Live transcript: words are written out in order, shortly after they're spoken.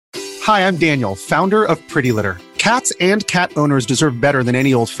Hi, I'm Daniel, founder of Pretty Litter. Cats and cat owners deserve better than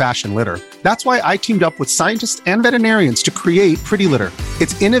any old-fashioned litter. That's why I teamed up with scientists and veterinarians to create Pretty Litter.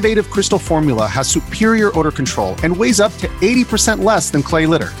 Its innovative crystal formula has superior odor control and weighs up to 80% less than clay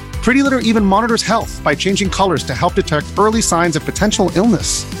litter. Pretty Litter even monitors health by changing colors to help detect early signs of potential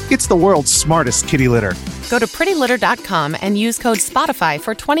illness. It's the world's smartest kitty litter. Go to prettylitter.com and use code SPOTIFY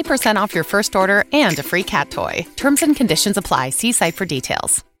for 20% off your first order and a free cat toy. Terms and conditions apply. See site for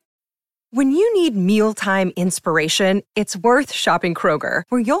details. When you need mealtime inspiration, it's worth shopping Kroger,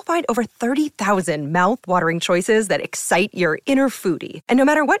 where you'll find over 30,000 mouth-watering choices that excite your inner foodie. And no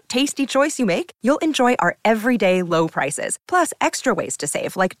matter what tasty choice you make, you'll enjoy our everyday low prices, plus extra ways to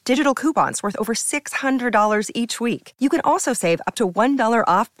save, like digital coupons worth over $600 each week. You can also save up to $1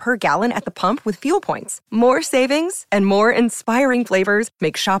 off per gallon at the pump with fuel points. More savings and more inspiring flavors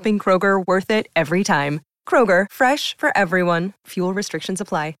make shopping Kroger worth it every time. Kroger, fresh for everyone. Fuel restrictions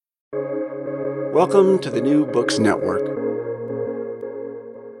apply. Welcome to the New Books Network.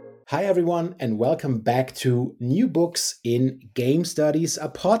 Hi, everyone, and welcome back to New Books in Game Studies, a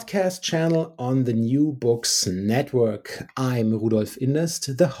podcast channel on the New Books Network. I'm Rudolf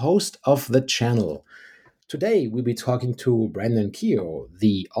Inderst, the host of the channel. Today, we'll be talking to Brandon Keogh,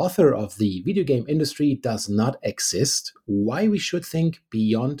 the author of The Video Game Industry Does Not Exist, Why We Should Think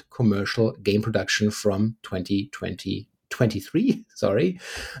Beyond Commercial Game Production from 2023.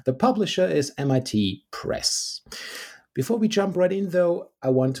 The publisher is MIT Press. Before we jump right in, though, I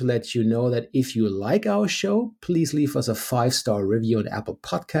want to let you know that if you like our show, please leave us a 5-star review on Apple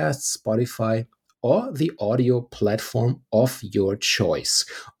Podcasts, Spotify, or the audio platform of your choice.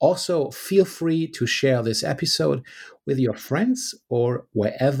 Also, feel free to share this episode with your friends or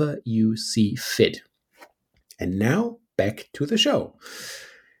wherever you see fit. And now, back to the show.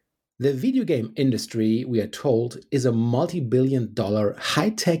 The video game industry, we are told, is a multi-billion-dollar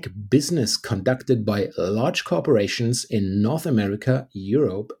high-tech business conducted by large corporations in North America,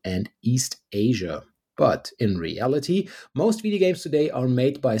 Europe, and East Asia. But in reality, most video games today are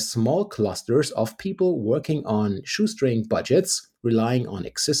made by small clusters of people working on shoestring budgets, relying on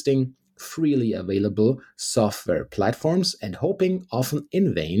existing, freely available software platforms, and hoping, often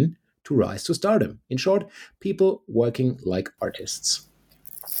in vain, to rise to stardom. In short, people working like artists.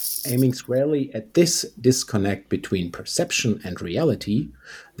 Aiming squarely at this disconnect between perception and reality,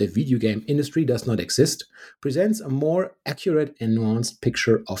 The Video Game Industry Does Not Exist presents a more accurate and nuanced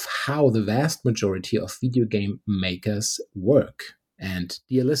picture of how the vast majority of video game makers work. And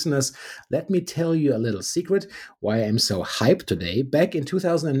dear listeners, let me tell you a little secret why I'm so hyped today. Back in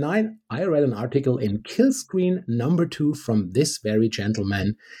 2009, I read an article in Killscreen #2 from this very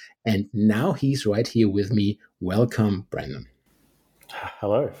gentleman, and now he's right here with me. Welcome, Brandon.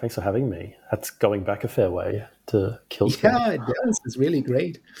 Hello, thanks for having me. That's going back a fair way to Killscreen. Yeah, it does. It's really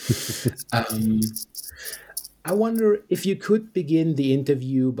great. I wonder if you could begin the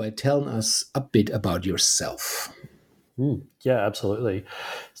interview by telling us a bit about yourself. Yeah, absolutely.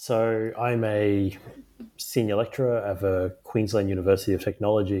 So I'm a senior lecturer at the Queensland University of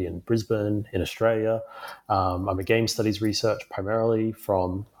Technology in Brisbane, in Australia. I'm a game studies research primarily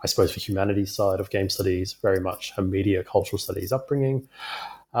from, I suppose, the humanities side of game studies, very much a media cultural studies upbringing.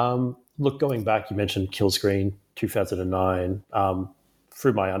 Look, going back, you mentioned Killscreen, 2009.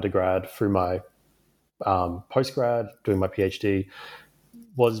 Through my undergrad, through my postgrad, doing my PhD,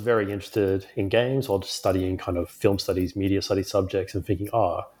 was very interested in games while just studying kind of film studies, media studies subjects, and thinking,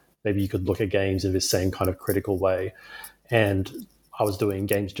 maybe you could look at games in this same kind of critical way. And I was doing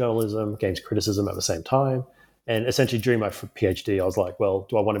games journalism, games criticism at the same time. And essentially during my PhD, I was like, well,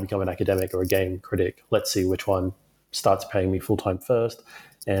 do I want to become an academic or a game critic? Let's see which one starts paying me full-time first.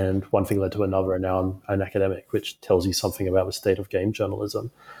 And one thing led to another, and now I'm an academic, which tells you something about the state of game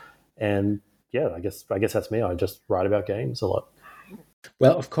journalism. And yeah, I guess that's me. I just write about games a lot.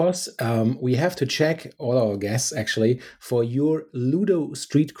 Well, of course, we have to check, all our guests actually, for your Ludo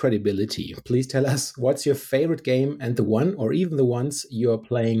Street credibility. Please tell us what's your favorite game and the one or even the ones you're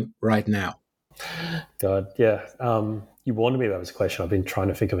playing right now. God, yeah. You warned me about this question. I've been trying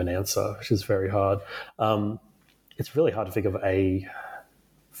to think of an answer, which is very hard. It's really hard to think of a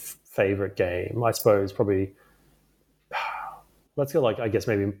favorite game. I suppose probably... Let's go I guess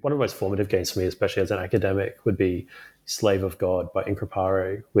maybe one of the most formative games for me, especially as an academic, would be Slave of God by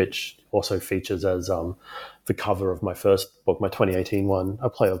Increpare, which also features as the cover of my first book, my 2018 one, A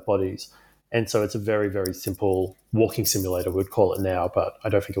Play of Bodies. And so it's a very, very simple walking simulator, we would call it now, but I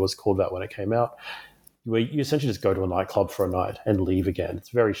don't think it was called that when it came out. Where you essentially just go to a nightclub for a night and leave again. It's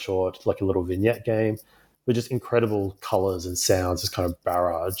very short, like a little vignette game with just incredible colors and sounds, just kind of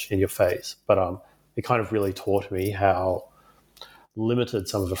barrage in your face. But it kind of really taught me how limited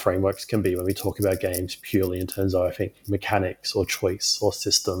some of the frameworks can be when we talk about games purely in terms of, I think, mechanics or choice or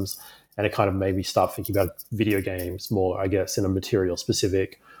systems. And it kind of made me start thinking about video games more, I guess, in a material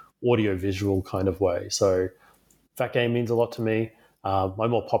specific, audio-visual kind of way. So that game means a lot to me. My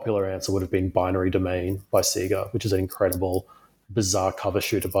more popular answer would have been Binary Domain by Sega, which is an incredible, bizarre cover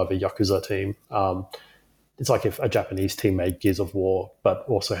shooter by the Yakuza team. It's like if a Japanese team made Gears of War, but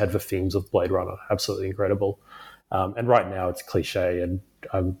also had the themes of Blade Runner. Absolutely incredible. And right now it's cliche, and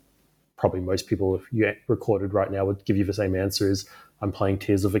probably most people, if you recorded right now, would give you the same answer: is I'm playing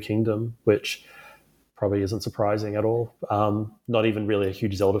Tears of the Kingdom, which probably isn't surprising at all. Not even really a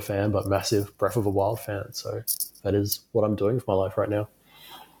huge Zelda fan, but massive Breath of the Wild fan. So that is what I'm doing with my life right now.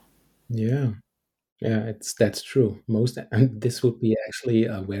 Yeah. Yeah, that's true. And this would be actually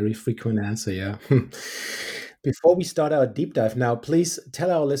a very frequent answer. Yeah. Before we start our deep dive now, please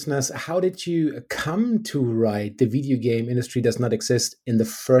tell our listeners, how did you come to write "The Video Game Industry Does Not Exist" in the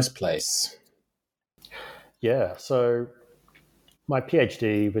first place? Yeah, so my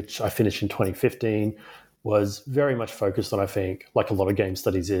PhD, which I finished in 2015, was very much focused on, I think, like a lot of game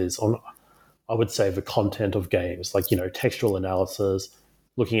studies is, on, I would say, the content of games, like, textual analysis,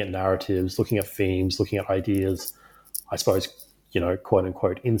 looking at narratives, looking at themes, looking at ideas, I suppose, quote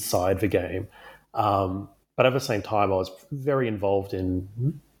unquote, inside the game. But at the same time, I was very involved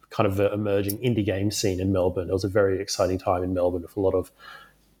in kind of the emerging indie game scene in Melbourne. It was a very exciting time in Melbourne with a lot of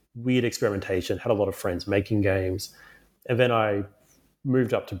weird experimentation, had a lot of friends making games. And then I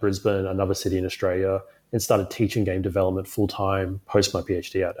moved up to Brisbane, another city in Australia, and started teaching game development full-time post my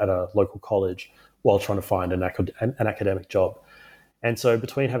PhD at a local college while trying to find an academic job. And so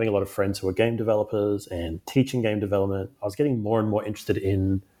between having a lot of friends who were game developers and teaching game development, I was getting more and more interested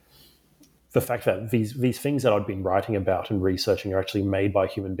in the fact that these things that I'd been writing about and researching are actually made by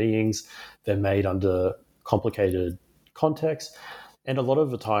human beings. They're made under complicated contexts. And a lot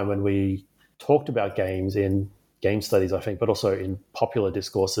of the time when we talked about games in game studies, I think, but also in popular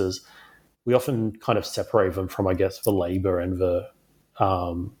discourses, we often kind of separate them from, I guess, the labor and the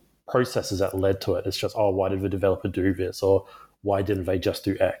processes that led to it. It's just, why did the developer do this? Or why didn't they just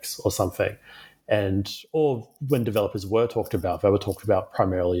do X or something? Or when developers were talked about, they were talked about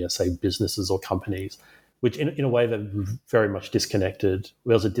primarily as, say, businesses or companies, which in a way that very much disconnected.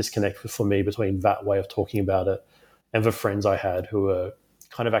 There was a disconnect for me between that way of talking about it and the friends I had who were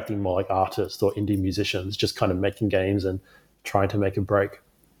kind of acting more like artists or indie musicians, just kind of making games and trying to make a break.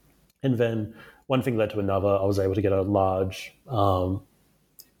 And then one thing led to another. I was able to get a large,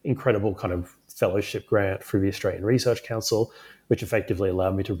 incredible kind of fellowship grant through the Australian Research Council, which effectively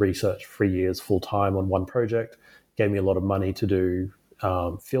allowed me to research 3 years full-time on one project, gave me a lot of money to do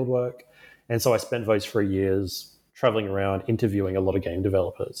field work. And so I spent those 3 years traveling around interviewing a lot of game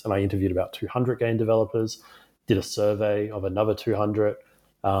developers. And I interviewed about 200 game developers, did a survey of another 200,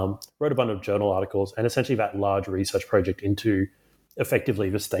 wrote a bunch of journal articles, and essentially that large research project into effectively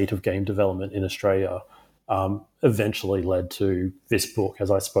the state of game development in Australia eventually led to this book as,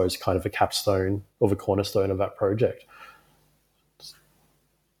 I suppose, kind of a capstone or the cornerstone of that project.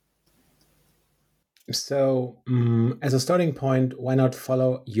 So, as a starting point, why not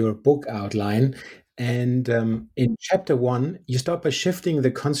follow your book outline? And in chapter 1, you start by shifting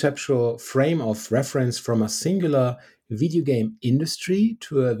the conceptual frame of reference from a singular video game industry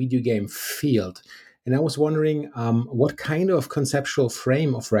to a video game field. And I was wondering, what kind of conceptual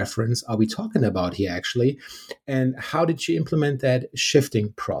frame of reference are we talking about here, actually? And how did you implement that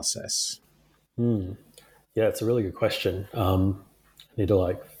shifting process? Yeah, it's a really good question. I need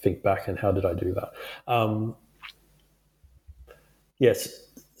to think back and how did I do that? Yes.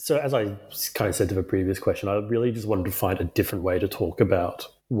 So as I kind of said to the previous question, I really just wanted to find a different way to talk about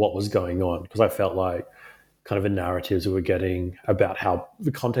what was going on, because I felt like kind of the narratives we were getting about how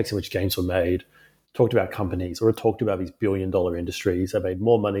the context in which games were made talked about companies, or it talked about these billion-dollar industries that made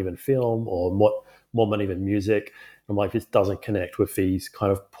more money than film or more money than music. I'm like, this doesn't connect with these kind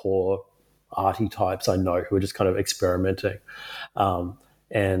of poor arty types I know who are just kind of experimenting.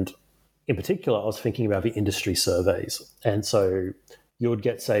 And in particular, I was thinking about the industry surveys. And so you would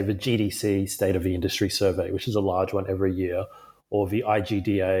get, say, the GDC State of the Industry Survey, which is a large one every year, or the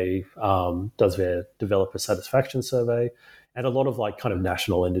IGDA does their developer satisfaction survey, and a lot of kind of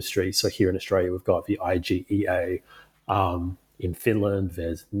national industries. So here in Australia, we've got the IGEA. In Finland,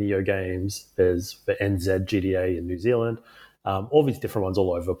 there's Neo Games, there's the NZGDA in New Zealand, all these different ones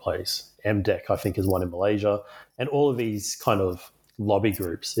all over the place. MDEC, I think, is one in Malaysia. And all of these kind of lobby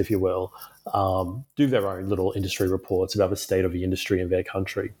groups, if you will, do their own little industry reports about the state of the industry in their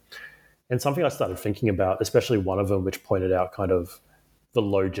country. And something I started thinking about, especially one of them which pointed out kind of the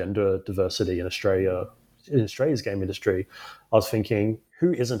low gender diversity in Australia in Australia's game industry, I was thinking,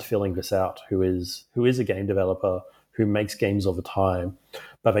 who isn't filling this out? Who is a game developer who makes games all the time,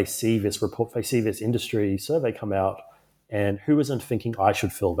 but they see this report, they see this industry survey come out, and who isn't thinking I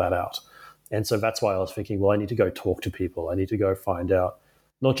should fill that out? And so that's why I was thinking, well, I need to go talk to people. I need to go find out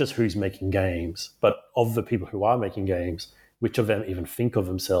not just who's making games, but of the people who are making games, which of them even think of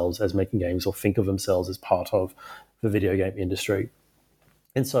themselves as making games or think of themselves as part of the video game industry.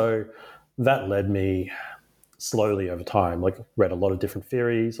 And so that led me slowly over time, like read a lot of different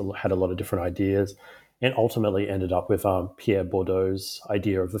theories, had a lot of different ideas, and ultimately ended up with Pierre Bourdieu's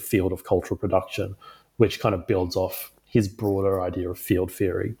idea of the field of cultural production, which kind of builds off his broader idea of field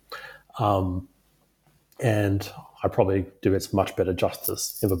theory. And I probably do it much better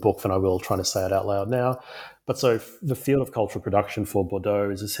justice in the book than I will trying to say it out loud now. But so the field of cultural production for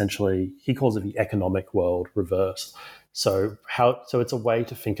Bourdieu is essentially, he calls it the economic world reversed. So it's a way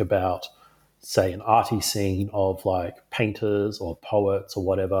to think about, say, an arty scene of like painters or poets or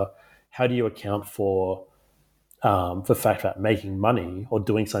whatever. How do you account for the fact that making money or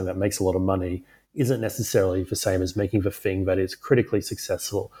doing something that makes a lot of money isn't necessarily the same as making the thing that is critically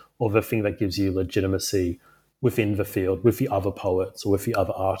successful or the thing that gives you legitimacy within the field with the other poets or with the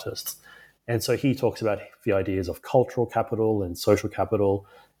other artists. And so he talks about the ideas of cultural capital and social capital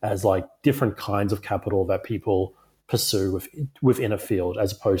as like different kinds of capital that people pursue within a field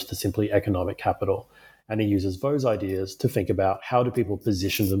as opposed to simply economic capital. And he uses those ideas to think about how do people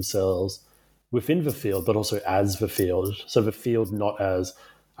position themselves within the field, but also as the field. So the field not as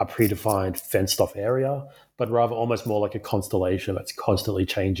a predefined fenced-off area, but rather almost more like a constellation that's constantly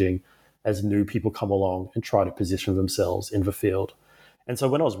changing as new people come along and try to position themselves in the field. And so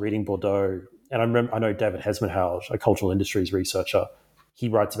when I was reading Bourdieu, and I know David Hesmenhauge, a cultural industries researcher, he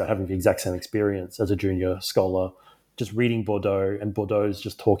writes about having the exact same experience as a junior scholar, just reading Bourdieu, and Bourdieu's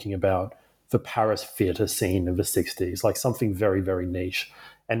just talking about the Paris theatre scene of the 60s, like something very, very niche.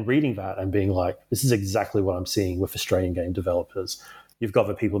 And reading that and being like, this is exactly what I'm seeing with Australian game developers. You've got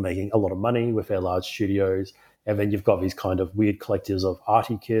the people making a lot of money with their large studios, and then you've got these kind of weird collectives of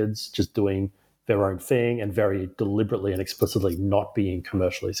arty kids just doing their own thing and very deliberately and explicitly not being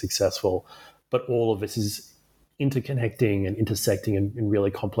commercially successful. But all of this is interconnecting and intersecting in really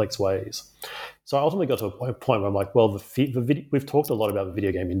complex ways. So I ultimately got to a point where I'm like, well, we've talked a lot about the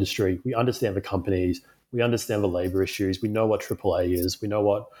video game industry. We understand the companies. We understand the labor issues. We know what AAA is. We know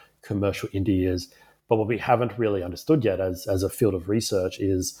what commercial indie is. But what we haven't really understood yet as a field of research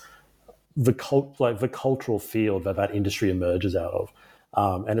is the cultural field that industry emerges out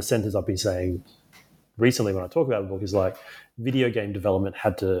of. And a sentence I've been saying recently when I talk about the book is like, video game development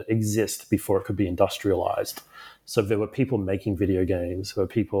had to exist before it could be industrialized. So there were people making video games, there were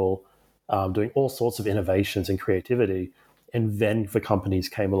people doing all sorts of innovations and creativity, and then the companies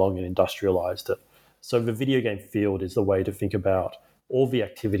came along and industrialized it. So the video game field is the way to think about all the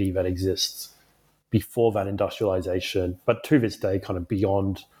activity that exists before that industrialization, but to this day, kind of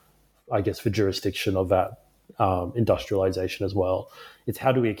beyond, I guess, the jurisdiction of that industrialization as well. It's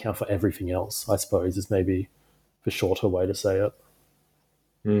how do we account for everything else, I suppose, is maybe the shorter way to say it.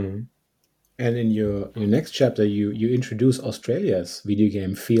 Mm. And in your next chapter, you introduce Australia's video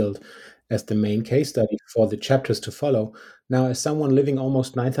game field as the main case study for the chapters to follow. Now, as someone living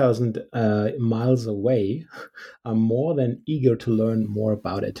almost 9,000 miles away, I'm more than eager to learn more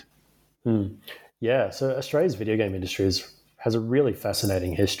about it. Yeah, so Australia's video game industry has a really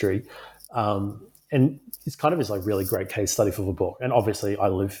fascinating history. And it's kind of this like really great case study for the book. And obviously I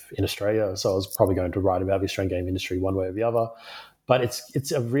live in Australia, so I was probably going to write about the Australian game industry one way or the other. But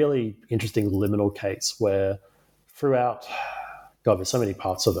it's a really interesting liminal case where throughout, God, there's so many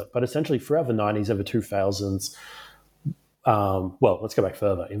parts of it, but essentially throughout the 90s and the 2000s, well, let's go back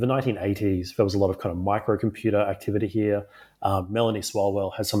further. In the 1980s, there was a lot of kind of microcomputer activity here. Melanie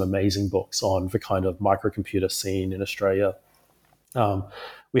Swalwell has some amazing books on the kind of microcomputer scene in Australia.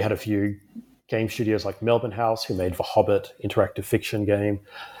 We had a few game studios like Melbourne House, who made the Hobbit interactive fiction game.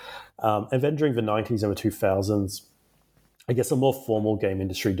 And then during the 90s and the 2000s, I guess a more formal game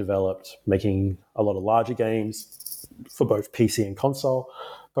industry developed, making a lot of larger games for both PC and console,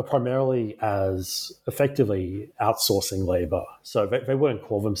 but primarily as effectively outsourcing labor. So they wouldn't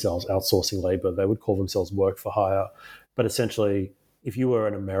call themselves outsourcing labor, they would call themselves work for hire. But essentially, if you were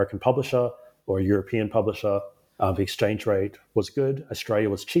an American publisher or a European publisher, the exchange rate was good. Australia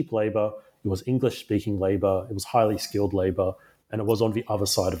was cheap labor, it was English-speaking labor, it was highly skilled labor, and it was on the other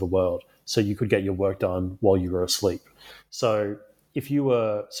side of the world. So you could get your work done while you were asleep. So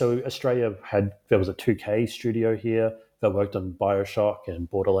Australia there was a 2K studio here that worked on BioShock and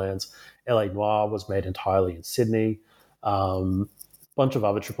Borderlands. LA Noire was made entirely in Sydney. bunch of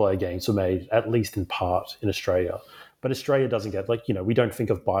other AAA games were made, at least in part, in Australia. But Australia doesn't get, we don't think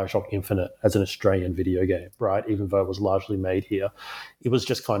of Bioshock Infinite as an Australian video game, right? Even though it was largely made here. It was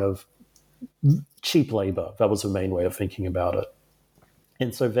just kind of cheap labor. That was the main way of thinking about it.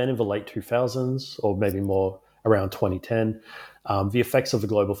 And so then in the late 2000s, or maybe more around 2010, the effects of the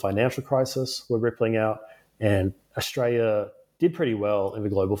global financial crisis were rippling out, and Australia did pretty well in the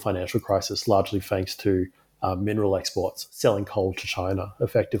global financial crisis, largely thanks to mineral exports, selling coal to China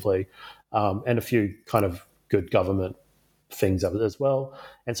effectively, and a few kind of good government things as well.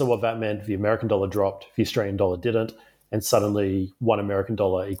 And so what that meant, the American dollar dropped, the Australian dollar didn't, and suddenly $1 American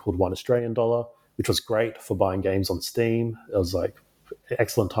dollar equaled $1 Australian dollar, which was great for buying games on Steam. It was like an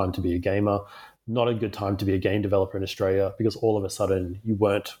excellent time to be a gamer. Not a good time to be a game developer in Australia, because all of a sudden you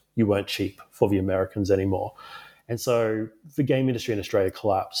weren't cheap for the Americans anymore. And so the game industry in Australia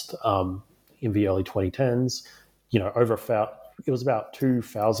collapsed in the early 2010s. It was about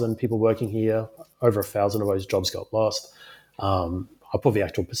 2,000 people working here. Over 1,000 of those jobs got lost. I'll put the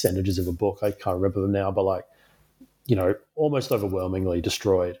actual percentages in the book. I can't remember them now, but almost overwhelmingly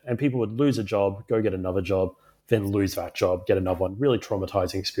destroyed. And people would lose a job, go get another job, then lose that job, get another one. Really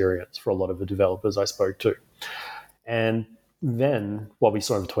traumatizing experience for a lot of the developers I spoke to. And then what we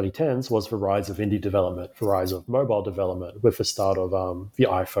saw in the 2010s was the rise of indie development, the rise of mobile development with the start of the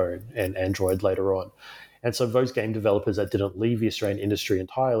iPhone and Android later on. And so those game developers that didn't leave the Australian industry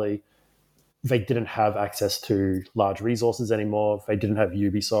entirely, they didn't have access to large resources anymore. They didn't have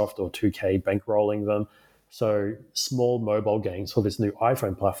Ubisoft or 2K bankrolling them. So small mobile games for this new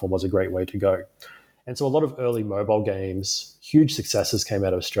iPhone platform was a great way to go. And so a lot of early mobile games, huge successes came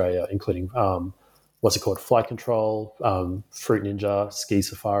out of Australia, including Flight Control, Fruit Ninja, Ski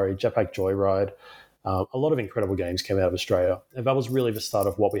Safari, Jetpack Joyride. A lot of incredible games came out of Australia. And that was really the start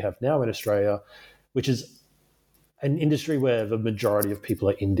of what we have now in Australia, which is an industry where the majority of people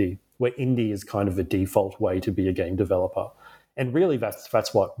are indie, where indie is kind of the default way to be a game developer. And really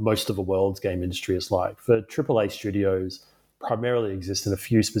that's what most of the world's game industry is like. The AAA studios primarily exist in a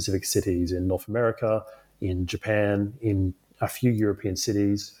few specific cities in North America, in Japan, in a few European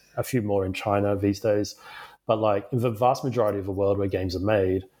cities, a few more in China these days. But in the vast majority of the world where games are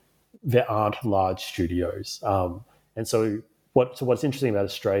made, there aren't large studios. And so what's interesting about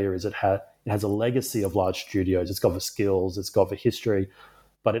Australia is it has a legacy of large studios. It's got the skills, it's got the history,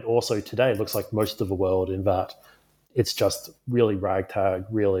 but it also today looks like most of the world in that it's just really ragtag,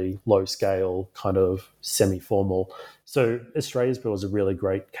 really low scale, kind of semi-formal. So Australia's bill is a really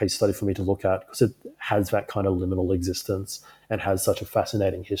great case study for me to look at because it has that kind of liminal existence and has such a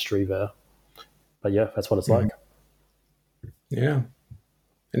fascinating history there. But yeah, that's what it's like. Yeah.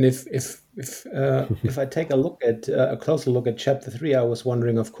 And if I take a closer look at chapter 3, I was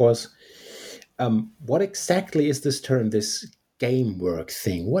wondering, of course, what exactly is this term, this game work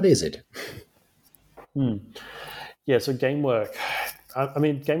thing? What is it? Yeah, so game work. I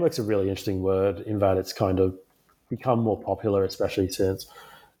mean, game work's a really interesting word in that it's kind of become more popular, especially since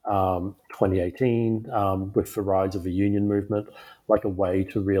 2018, with the rise of the union movement, like a way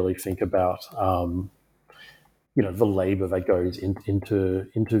to really think about the labor that goes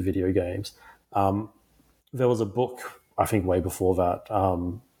into video games. There was a book, I think, way before that.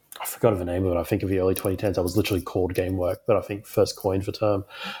 I forgot the name of it. I think of the early 2010s. I was literally called game work, but I think first coined the term.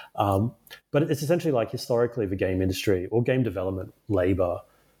 But it's essentially like historically the game industry or game development labor,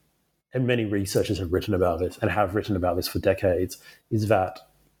 and many researchers have written about this and have written about this for decades, is that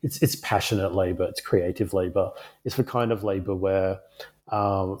it's passionate labor, it's creative labor. It's the kind of labor where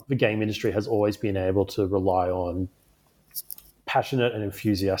the game industry has always been able to rely on passionate and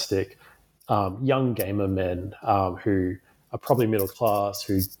enthusiastic young gamer men who are probably middle class,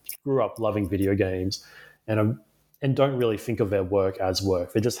 who grew up loving video games and don't really think of their work as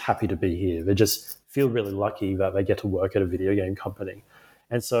work. They're just happy to be here. They just feel really lucky that they get to work at a video game company.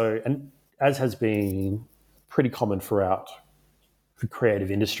 And so, and as has been pretty common throughout the creative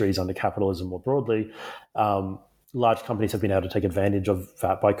industries under capitalism more broadly, large companies have been able to take advantage of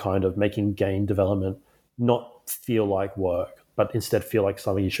that by kind of making game development not feel like work, but instead feel like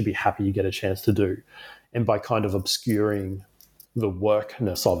something you should be happy you get a chance to do. And by kind of obscuring the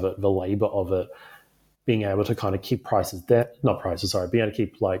workness of it, the labor of it, being able to kind of keep being able to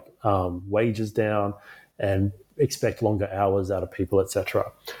keep wages down and expect longer hours out of people,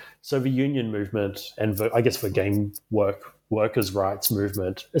 etc. So the union movement and the game workers' rights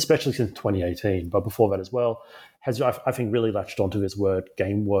movement, especially since 2018, but before that as well, has, I think, really latched onto this word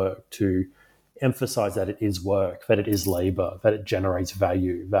game work to emphasize that it is work, that it is labor, that it generates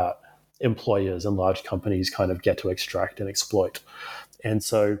value, that employers and large companies kind of get to extract and exploit. And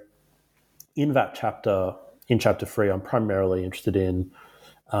so in that chapter, in chapter 3, I'm primarily interested in,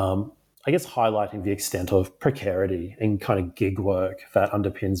 I guess, highlighting the extent of precarity and kind of gig work that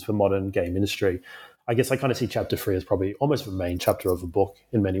underpins the modern game industry. I guess I kind of see chapter 3 as probably almost the main chapter of the book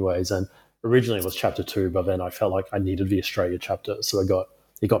in many ways. And originally it was chapter 2, but then I felt like I needed the Australia chapter, so it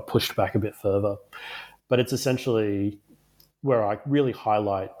got pushed back a bit further. But it's essentially where I really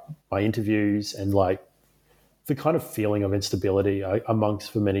highlight my interviews and like the kind of feeling of instability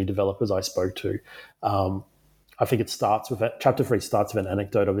amongst the many developers I spoke to. I think chapter 3 starts with an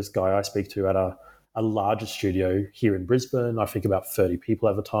anecdote of this guy I speak to at a larger studio here in Brisbane. I think about 30 people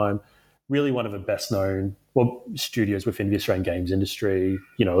at the time. Really one of the best known studios within the Australian games industry.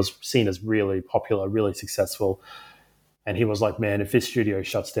 You know, it was seen as really popular, really successful. And he was like, man, if this studio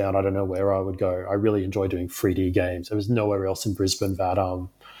shuts down, I don't know where I would go. I really enjoy doing 3D games. There was nowhere else in Brisbane that,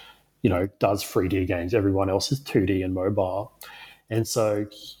 does 3D games. Everyone else is 2D and mobile. And so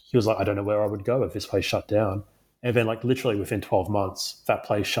he was like, I don't know where I would go if this place shut down. And then like literally within 12 months, that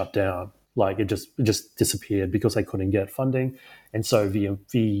place shut down. Like it just disappeared because they couldn't get funding. And so the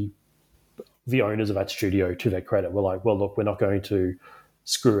owners of that studio, to their credit, were like, well, look, we're not going to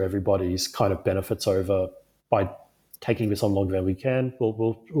screw everybody's kind of benefits over by taking this on longer than we can.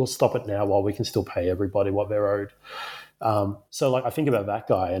 We'll stop it now while we can still pay everybody what they're owed. So like I think about that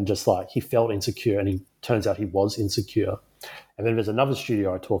guy and just like he felt insecure, and he turns out he was insecure. And then there's another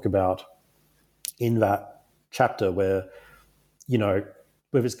studio I talk about in that chapter where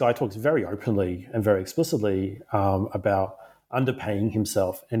this guy talks very openly and very explicitly about underpaying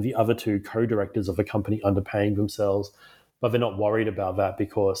himself and the other two co-directors of the company underpaying themselves, but they're not worried about that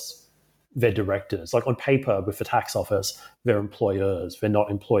because they're directors. Like on paper with the tax office, they're employers, they're not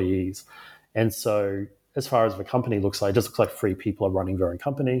employees. And so as far as the company looks like, it just looks like 3 people are running their own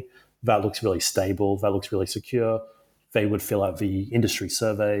company. That looks really stable. That looks really secure. They would fill out the industry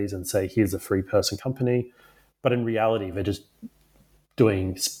surveys and say, here's a 3-person company. But in reality, they're just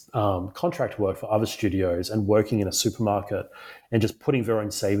doing contract work for other studios and working in a supermarket and just putting their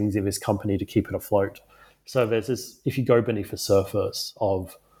own savings in this company to keep it afloat. So there's this, if you go beneath the surface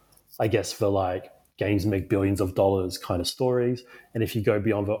of, I guess, the like games make billions of dollars kind of stories, and if you go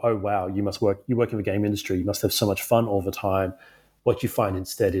beyond the, oh wow, you work in the game industry, you must have so much fun all the time, what you find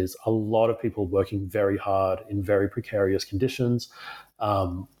instead is a lot of people working very hard in very precarious conditions,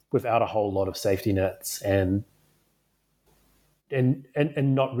 without a whole lot of safety nets and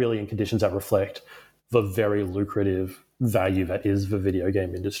not really in conditions that reflect the very lucrative value that is the video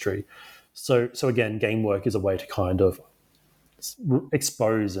game industry. So again, game work is a way to kind of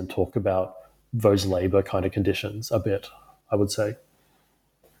expose and talk about those labor kind of conditions a bit, I would say.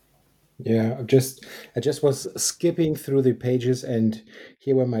 Yeah, I just was skipping through the pages, and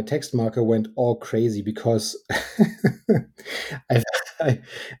here where my text marker went all crazy because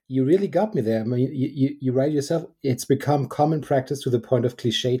you really got me there. I mean, you write yourself, it's become common practice to the point of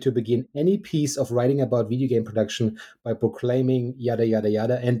cliche to begin any piece of writing about video game production by proclaiming yada, yada,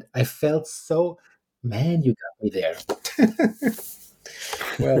 yada. And I felt so, man, you got me there.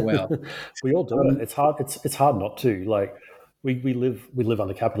 Well. We all do it. It's hard. It's hard not to. Like we live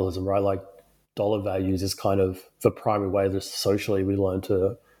under capitalism, right? Like dollar values is kind of the primary way that socially we learn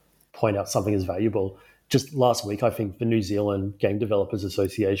to point out something is valuable. Just last week, I think the New Zealand Game Developers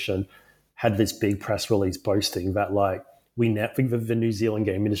Association had this big press release boasting that like we now think that the New Zealand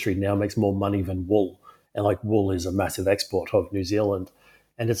game industry now makes more money than wool, and like wool is a massive export of New Zealand,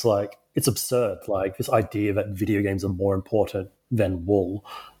 and it's like it's absurd. Like this idea that video games are more important than wool,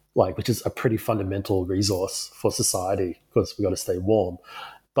 like which is a pretty fundamental resource for society because we've got to stay warm,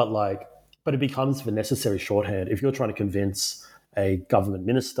 but it becomes the necessary shorthand if you're trying to convince a government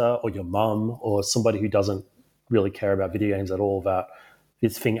minister or your mum or somebody who doesn't really care about video games at all that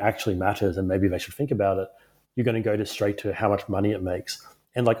this thing actually matters and maybe they should think about it. You're going to go straight to how much money it makes.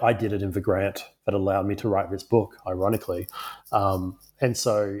 And like I did it in the grant that allowed me to write this book, ironically. And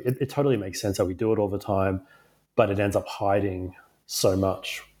so it totally makes sense that we do it all the time, but it ends up hiding so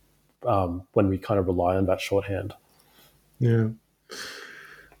much when we kind of rely on that shorthand. Yeah.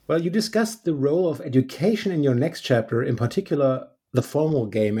 Well, you discussed the role of education in your next chapter, in particular, the formal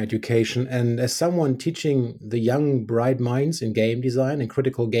game education. And as someone teaching the young, bright minds in game design and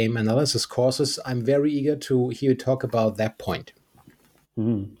critical game analysis courses, I'm very eager to hear you talk about that point.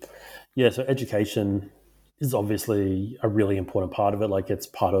 Yeah, so education is obviously a really important part of it. Like it's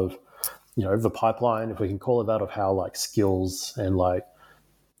part of, the pipeline, if we can call it that, of how like skills and like,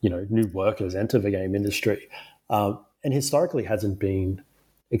 new workers enter the game industry. And historically hasn't been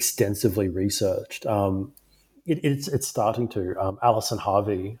extensively researched. It's starting to. Alison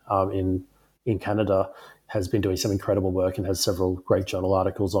Harvey in Canada has been doing some incredible work and has several great journal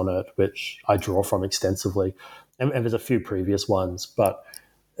articles on it, which I draw from extensively. And there's a few previous ones, but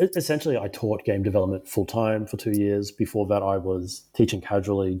essentially I taught game development full-time for 2 years. Before that, I was teaching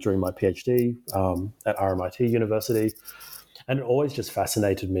casually during my PhD at RMIT University. And it always just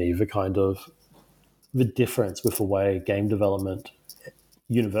fascinated me, the difference with the way game development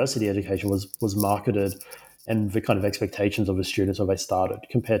university education was marketed and the kind of expectations of the students when they started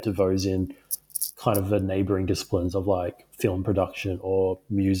compared to those in kind of the neighboring disciplines of like film production or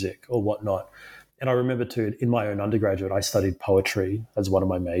music or whatnot. And I remember too, in my own undergraduate, I studied poetry as one of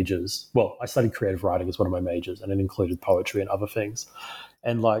my majors. Well, I studied creative writing as one of my majors, and it included poetry and other things.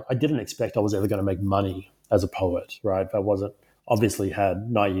 And like, I didn't expect I was ever going to make money as a poet, right? Obviously had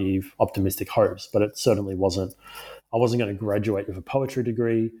naive, optimistic hopes, but it certainly wasn't. I wasn't going to graduate with a poetry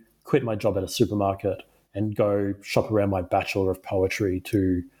degree, quit my job at a supermarket, and go shop around my Bachelor of Poetry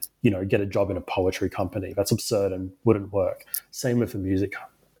to, get a job in a poetry company. That's absurd and wouldn't work. Same with a music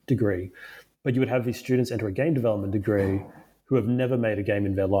degree. But you would have these students enter a game development degree who have never made a game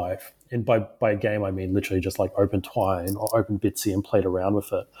in their life. And by a game, I mean literally just like open Twine or open Bitsy and played around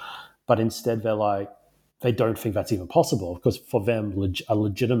with it. But instead, they don't think that's even possible, because for them, a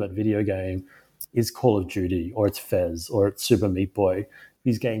legitimate video game is Call of Duty or it's Fez or it's Super Meat Boy,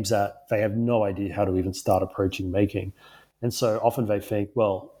 these games that they have no idea how to even start approaching making. And so often they think,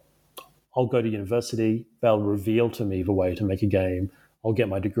 well, I'll go to university, they'll reveal to me the way to make a game, I'll get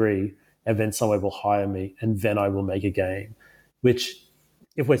my degree, and then someone will hire me, and then I will make a game, which,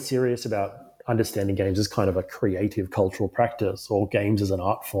 if we're serious about understanding games as kind of a creative cultural practice, or games as an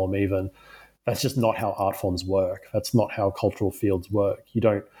art form even, that's just not how art forms work. That's not how cultural fields work. You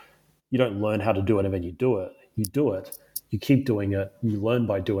don't learn how to do it and then you do it. You do it, you keep doing it, you learn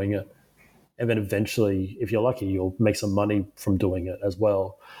by doing it, and then eventually, if you're lucky, you'll make some money from doing it as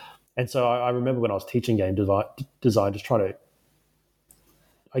well. And so I remember when I was teaching game design, just trying to,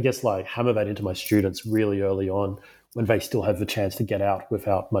 I guess, like hammer that into my students really early on when they still have the chance to get out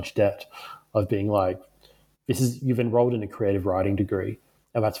without much debt, of being like, you've enrolled in a creative writing degree,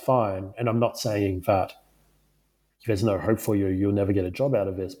 and that's fine. And I'm not saying that there's no hope for you, you'll never get a job out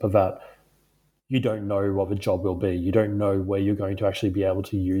of this, but that you don't know what the job will be. You don't know where you're going to actually be able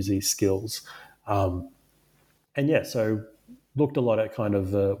to use these skills. So looked a lot at kind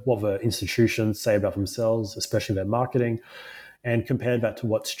of what the institutions say about themselves, especially their marketing, and compared that to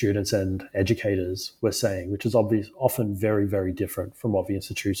what students and educators were saying, which is often very, very different from what the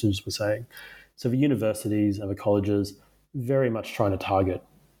institutions were saying. So the universities and the colleges very much trying to target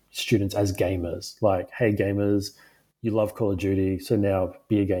students as gamers, like, hey, gamers, you love Call of Duty, so now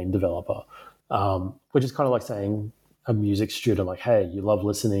be a game developer, which is kind of like saying a music student, like, hey, you love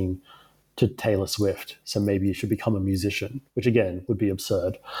listening to Taylor Swift, so maybe you should become a musician, which again would be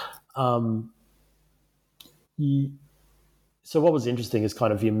absurd. So what was interesting is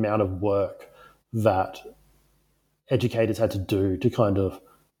kind of the amount of work that educators had to do to kind of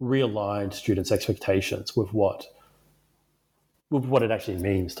realign students' expectations with what it actually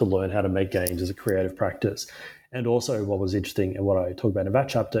means to learn how to make games as a creative practice. And also what was interesting, and what I talk about in that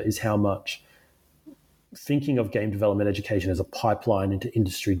chapter, is how much thinking of game development education as a pipeline into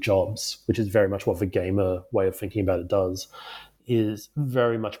industry jobs, which is very much what the gamer way of thinking about it does, is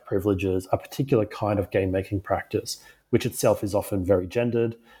very much privileges a particular kind of game making practice, which itself is often very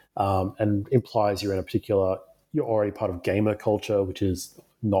gendered, and implies you're already part of gamer culture, which is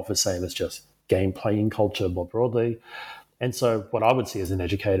not the same as just game playing culture more broadly. And so what I would see as an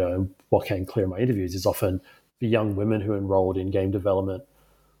educator, and what came clear in my interviews, is often the young women who enrolled in game development,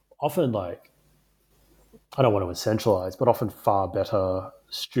 often I don't want to essentialize, but often far better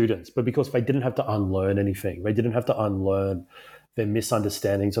students, but because they didn't have to unlearn anything. They didn't have to unlearn their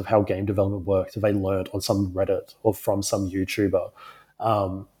misunderstandings of how game development works that they learned on some Reddit or from some YouTuber.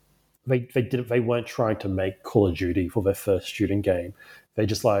 They weren't trying to make Call of Duty for their first student game. They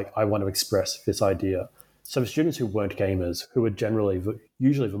just I want to express this idea. So the students who weren't gamers, who were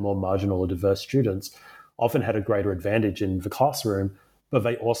usually the more marginal or diverse students, often had a greater advantage in the classroom, but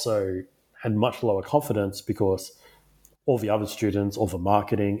they also had much lower confidence because all the other students, all the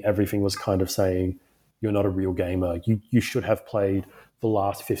marketing, everything was kind of saying, you're not a real gamer. You should have played the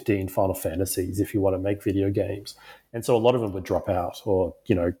last 15 Final Fantasies if you want to make video games. And so a lot of them would drop out or,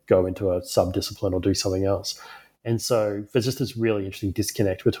 go into a sub-discipline or do something else. And so there's just this really interesting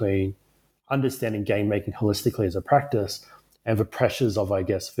disconnect between understanding game making holistically as a practice and the pressures of, I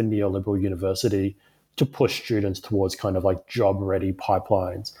guess, the neoliberal university to push students towards kind of job-ready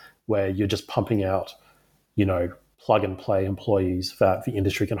pipelines where you're just pumping out, plug-and-play employees that the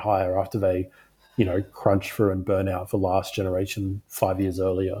industry can hire after they, crunch through and burn out the last generation 5 years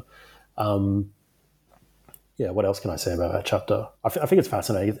earlier. what else can I say about that chapter? I think it's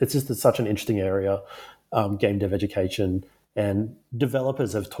fascinating. It's just such an interesting area, game dev education, and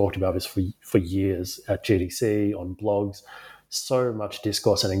developers have talked about this for years at GDC, on blogs. So much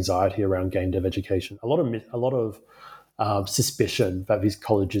discourse and anxiety around game dev education. A lot of suspicion that these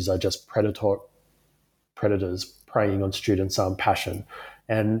colleges are just predators preying on students' passion,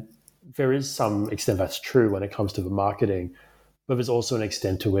 and there is some extent that's true when it comes to the marketing. But there's also an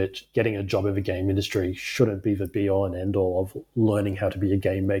extent to which getting a job in the game industry shouldn't be the be-all and end-all of learning how to be a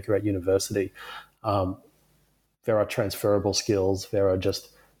game maker at university. There are transferable skills. There are just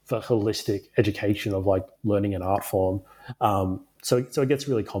the holistic education of like learning an art form. So it gets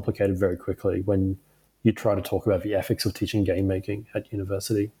really complicated very quickly when you try to talk about the ethics of teaching game making at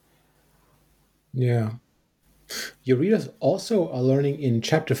university. Yeah. Your readers also are learning in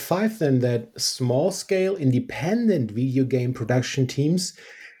chapter 5 then that small-scale independent video game production teams,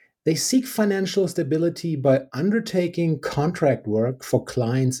 they seek financial stability by undertaking contract work for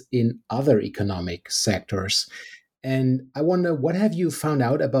clients in other economic sectors. And I wonder, what have you found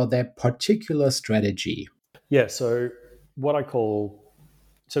out about that particular strategy? Yeah, so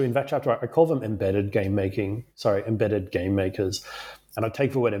in that chapter, I call them embedded game makers. And I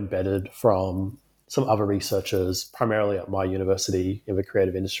take the word embedded from some other researchers, primarily at my university in the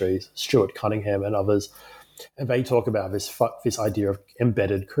creative industries, Stuart Cunningham and others. And they talk about this idea of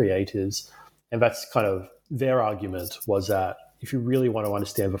embedded creatives. And that's kind of their argument, was that if you really want to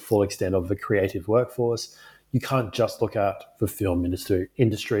understand the full extent of the creative workforce, you can't just look at the film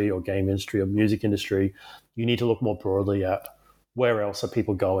industry or game industry or music industry. You need to look more broadly at where else are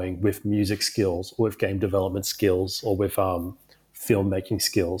people going with music skills or with game development skills or with filmmaking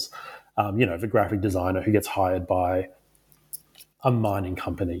skills. The graphic designer who gets hired by a mining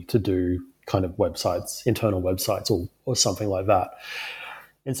company to do kind of websites, internal websites or something like that.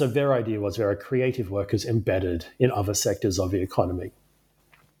 And so their idea was there are creative workers embedded in other sectors of the economy.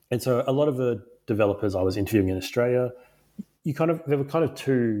 And so a lot of the developers I was interviewing in Australia, there were kind of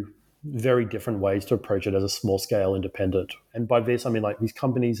two very different ways to approach it as a small scale independent. And by this, I mean like these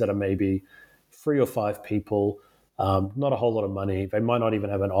companies that are maybe 3 or 5 people, not a whole lot of money. They might not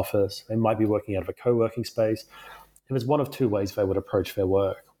even have an office. They might be working out of a co-working space. And there's one of two ways they would approach their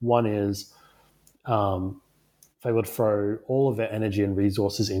work. One is they would throw all of their energy and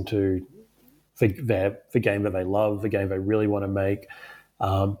resources into the game that they love, the game they really want to make,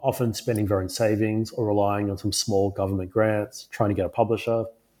 often spending their own savings or relying on some small government grants, trying to get a publisher,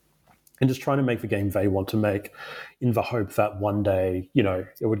 and just trying to make the game they want to make in the hope that one day,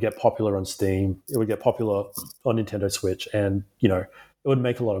 it would get popular on Steam, it would get popular on Nintendo Switch, and, it would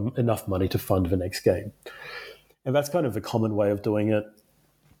make enough money to fund the next game. And that's kind of the common way of doing it.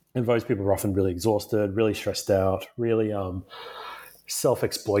 And those people are often really exhausted, really stressed out, really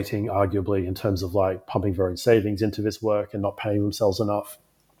self-exploiting, arguably, in terms of like pumping their own savings into this work and not paying themselves enough.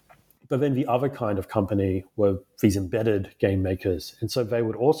 But then the other kind of company were these embedded game makers. And so they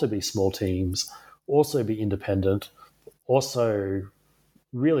would also be small teams, also be independent, also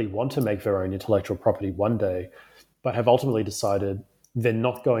really want to make their own intellectual property one day, but have ultimately decided they're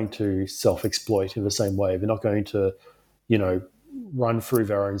not going to self-exploit in the same way. They're not going to, run through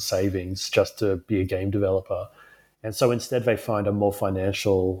their own savings just to be a game developer. And so instead they find a more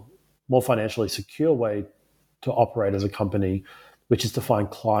financially secure way to operate as a company, which is to find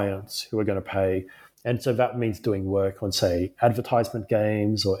clients who are going to pay. And so that means doing work on, say, advertisement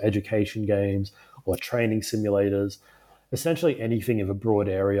games or education games or training simulators, essentially anything in the broad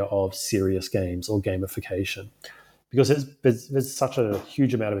area of serious games or gamification. Because there's such a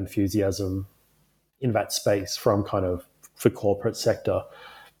huge amount of enthusiasm in that space from kind of the corporate sector.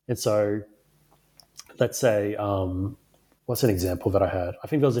 And so let's say, what's an example that I had? I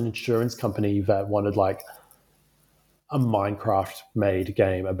think there was an insurance company that wanted like a Minecraft-made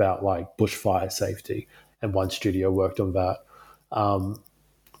game about like bushfire safety, and one studio worked on that. Or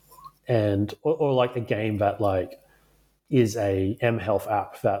like a game that like is a mHealth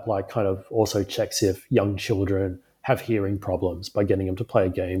app that like kind of also checks if young children have hearing problems by getting them to play a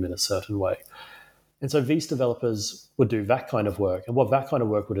game in a certain way. And so these developers would do that kind of work. And what that kind of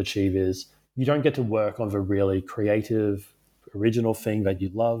work would achieve is you don't get to work on the really creative, original thing that you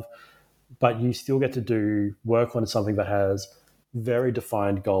love, but you still get to do work on something that has very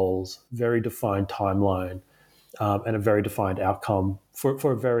defined goals, very defined timeline, and a very defined outcome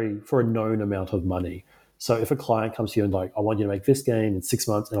for a known amount of money. So if a client comes to you and like, I want you to make this game in 6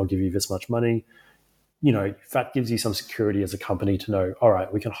 months and I'll give you this much money, that gives you some security as a company to know, all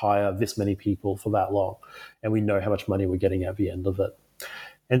right, we can hire this many people for that long, and we know how much money we're getting at the end of it.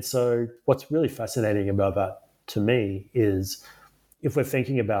 And so what's really fascinating about that to me is if we're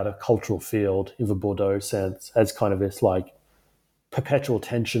thinking about a cultural field in the Bordeaux sense as kind of this like perpetual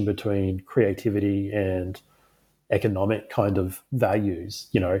tension between creativity and economic kind of values,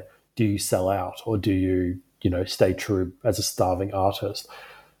 do you sell out or do you, stay true as a starving artist?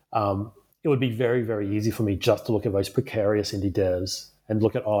 It would be very, very easy for me just to look at those precarious indie devs and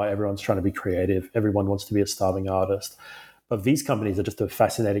look at, everyone's trying to be creative. Everyone wants to be a starving artist. But these companies are just a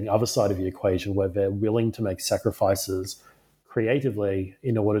fascinating other side of the equation where they're willing to make sacrifices creatively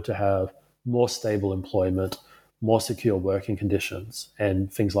in order to have more stable employment, more secure working conditions,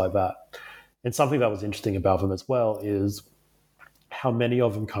 and things like that. And something that was interesting about them as well is how many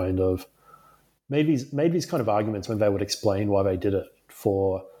of them kind of made these kind of arguments when they would explain why they did it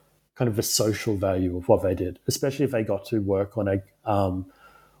for kind of the social value of what they did, especially if they got to work on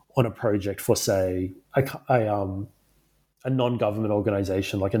a project for, say, a non-government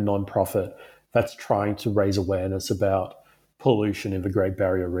organization, like a non-profit that's trying to raise awareness about pollution in the Great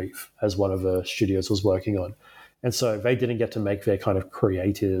Barrier Reef, as one of the studios was working on. And so they didn't get to make their kind of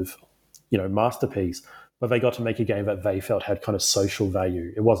creative, masterpiece, but they got to make a game that they felt had kind of social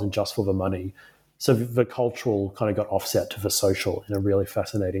value. It wasn't just for the money. So the cultural kind of got offset to the social in a really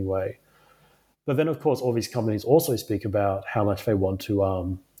fascinating way. But then, of course, all these companies also speak about how much they want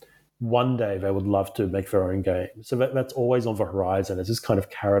to, one day they would love to make their own game. So that's always on the horizon. It's this kind of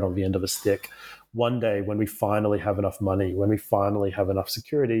carrot on the end of a stick. One day when we finally have enough money, when we finally have enough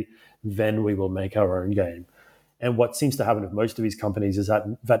security, then we will make our own game. And what seems to happen with most of these companies is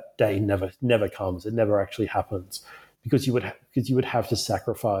that day never comes. It never actually happens because you would have to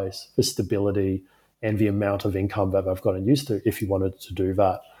sacrifice the stability and the amount of income that they've gotten used to if you wanted to do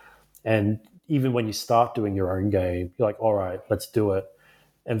that. And even when you start doing your own game, you're like, all right, let's do it.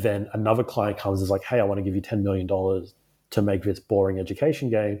 And then another client comes and is like, hey, I want to give you $10 million to make this boring education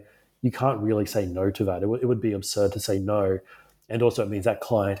game. You can't really say no to that. It would be absurd to say no. And also it means that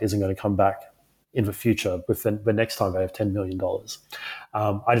client isn't going to come back in the future with the next time they have $10 million.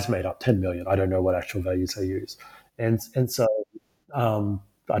 I just made up 10 million. I don't know what actual values they use. And so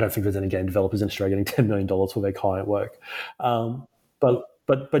I don't think there's any game developers in Australia getting $10 million for their client work. But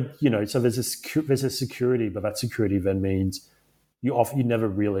so there's a security, but that security then means you never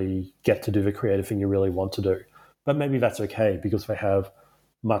really get to do the creative thing you really want to do. But maybe that's okay because they have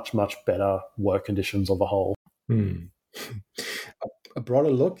much, much better work conditions of a whole. A broader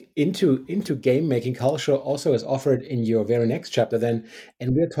look into game making culture also is offered in your very next chapter then,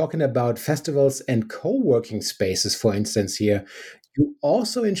 and we're talking about festivals and co-working spaces, for instance. Here you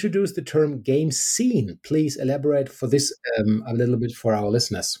also introduced the term game scene. Please elaborate for this a little bit for our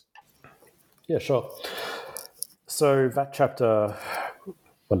listeners. Yeah, sure. So that chapter,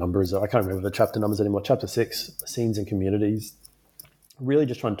 what number is it? I can't remember the chapter numbers anymore. Chapter 6, scenes and communities. Really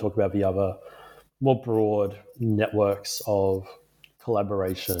just trying to talk about the other more broad networks of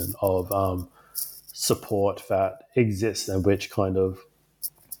collaboration, of support that exists and which kind of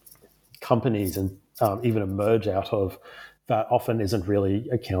companies and even emerge out of that often isn't really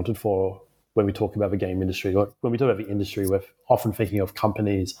accounted for when we talk about the game industry. Or when we talk about the industry, we're often thinking of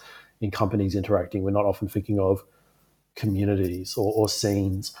companies and companies interacting. We're not often thinking of communities or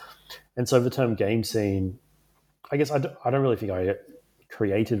scenes. And so the term game scene, I guess I don't really think I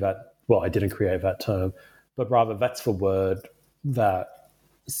created that. Well, I didn't create that term, but rather that's the word that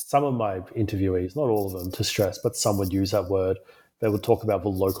some of my interviewees, not all of them to stress, but some would use that word. They would talk about the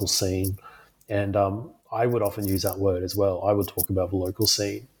local scene. And I would often use that word as well. I would talk about the local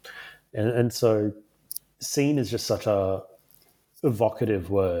scene. And so scene is just such a evocative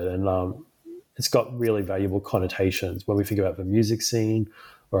word, and it's got really valuable connotations. When we think about the music scene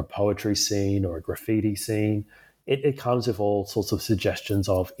or a poetry scene or a graffiti scene, it comes with all sorts of suggestions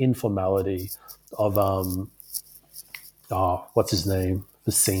of informality, of what's his name?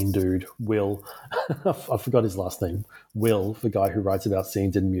 The scene dude, Will. I forgot his last name. Will, the guy who writes about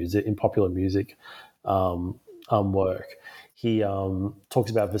scenes in music, in popular music work. He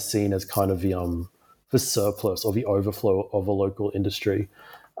talks about the scene as kind of the surplus or the overflow of a local industry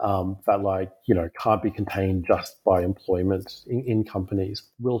that can't be contained just by employment in companies.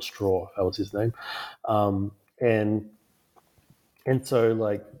 Will Straw, that was his name. And so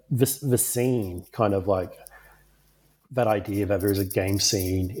like the scene kind of like that idea that there is a game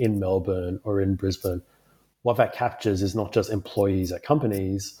scene in Melbourne or in Brisbane, what that captures is not just employees at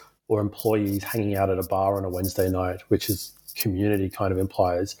companies or employees hanging out at a bar on a Wednesday night, which is community kind of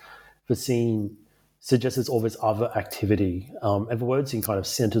implies. The scene suggests there's all this other activity, and the word scene kind of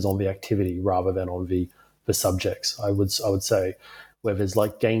centers on the activity rather than on the subjects, I would say, where there's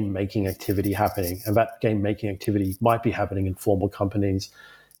like game making activity happening, and that game making activity might be happening in formal companies.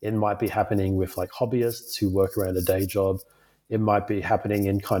 It might be happening with like hobbyists who work around a day job. It might be happening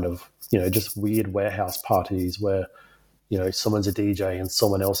in kind of, just weird warehouse parties where, someone's a DJ and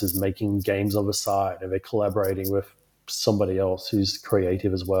someone else is making games on the side and they're collaborating with somebody else who's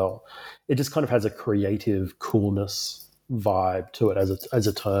creative as well. It just kind of has a creative coolness vibe to it as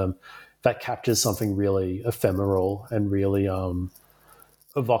a term that captures something really ephemeral and really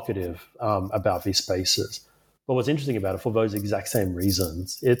evocative about these spaces. But what's interesting about it, for those exact same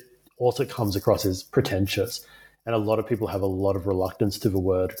reasons, it also comes across as pretentious. And a lot of people have a lot of reluctance to the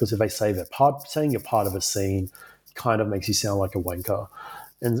word, because if they say saying you're part of a scene kind of makes you sound like a wanker.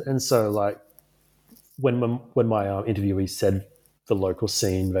 And so, like, when my interviewees said the local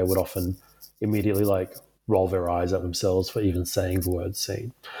scene, they would often immediately like roll their eyes at themselves for even saying the word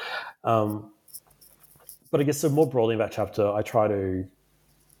scene. But I guess so more broadly in that chapter, I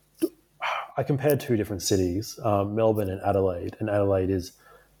compared two different cities, Melbourne and Adelaide. And Adelaide is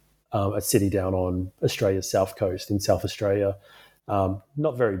a city down on Australia's south coast in South Australia.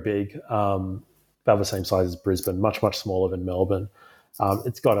 Not very big, about the same size as Brisbane, much, much smaller than Melbourne.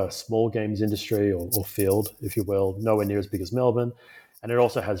 It's got a small games industry or field, if you will, nowhere near as big as Melbourne. And it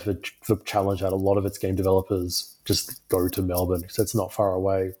also has the challenge that a lot of its game developers just go to Melbourne because it's not far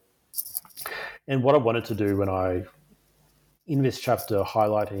away. And what I wanted to do in this chapter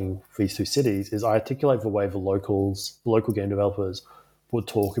highlighting these two cities, is I articulate the way the local game developers would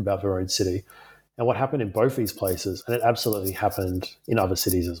talk about their own city. And what happened in both these places, and it absolutely happened in other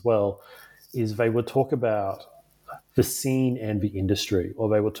cities as well, is they would talk about the scene and the industry, or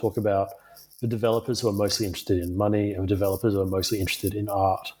they would talk about the developers who are mostly interested in money and the developers who are mostly interested in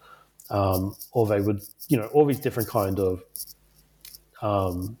art. Or they would, all these different kind of,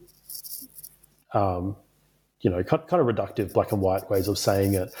 kind of reductive black and white ways of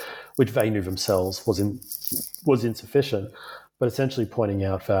saying it, which they knew themselves was insufficient, but essentially pointing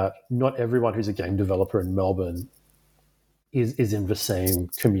out that not everyone who's a game developer in Melbourne is in the same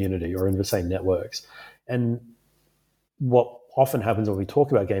community or in the same networks. And what often happens when we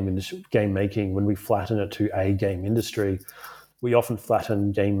talk about game making, when we flatten it to a game industry, we often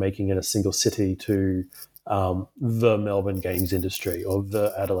flatten game making in a single city to the Melbourne games industry or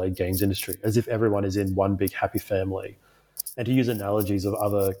the Adelaide games industry, as if everyone is in one big happy family. And to use analogies of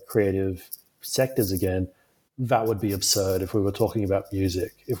other creative sectors again, that would be absurd if we were talking about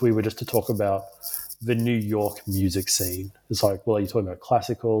music. If we were just to talk about the New York music scene, it's like, well, are you talking about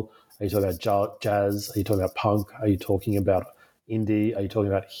classical? Are you talking about jazz? Are you talking about punk? Are you talking about indie? Are you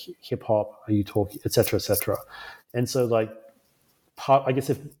talking about hip hop? Are you talking, et cetera, et cetera? And so, like, part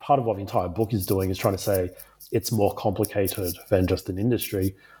of what the entire book is doing is trying to say it's more complicated than just an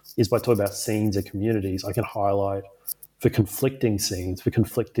industry, is by talking about scenes and communities, I can highlight the conflicting scenes, the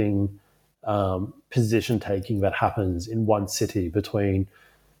conflicting position taking that happens in one city between,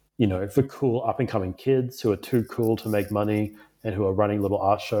 the cool up and coming kids who are too cool to make money and who are running little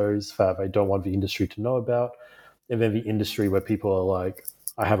art shows that they don't want the industry to know about, and then the industry where people are like,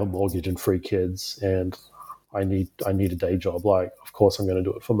 I have a mortgage and 3 kids and I need a day job. Like, of course I'm going to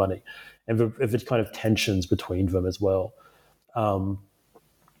do it for money. And the kind of tensions between them as well. And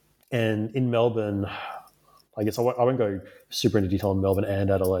in Melbourne, I guess I won't go super into detail in Melbourne and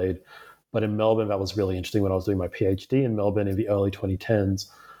Adelaide, but in Melbourne, that was really interesting when I was doing my PhD in Melbourne in the early 2010s,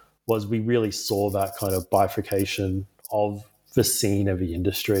 was we really saw that kind of bifurcation of the scene of the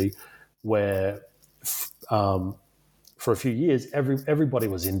industry where for a few years, everybody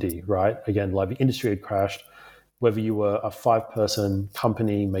was indie, right? Again, like the industry had crashed. Whether you were a 5-person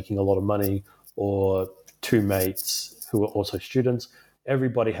company making a lot of money or 2 mates who were also students,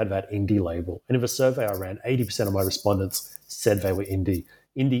 everybody had that indie label. And in the survey I ran, 80% of my respondents said they were indie.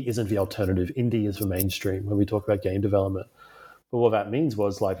 Indie isn't the alternative. Indie is the mainstream when we talk about game development. But what that means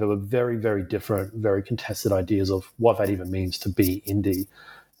was, like, there were very, very different, very contested ideas of what that even means to be indie.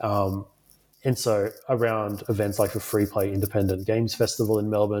 And so around events like the Free Play Independent Games Festival in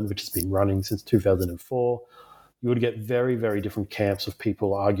Melbourne, which has been running since 2004, you would get very, very different camps of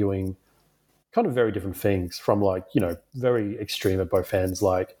people arguing kind of very different things, from, like, very extreme at both ends,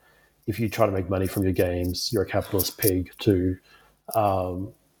 like, if you try to make money from your games, you're a capitalist pig, to,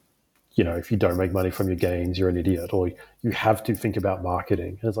 if you don't make money from your games, you're an idiot, or you have to think about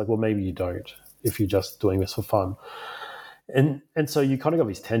marketing. And it's like, well, maybe you don't if you're just doing this for fun. And so you kind of got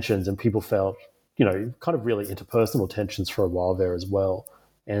these tensions, and people felt, kind of really interpersonal tensions for a while there as well.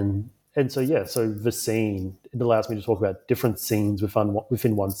 And so the scene, it allows me to talk about different scenes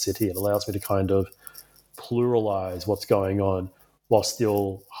within one city. It allows me to kind of pluralize what's going on while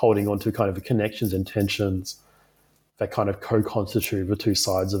still holding on to kind of the connections and tensions that kind of co-constitute the two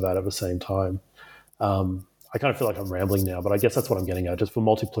sides of that at the same time. I kind of feel like I'm rambling now, but I guess that's what I'm getting at, just the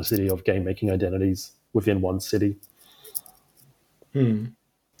multiplicity of game-making identities within one city.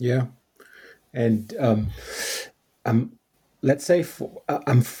 Yeah. And let's say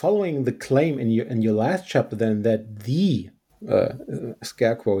I'm following the claim in your last chapter then that the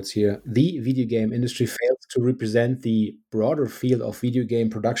scare quotes here, the video game industry fails to represent the broader field of video game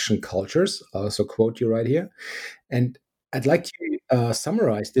production cultures. So quote you right here. And I'd like to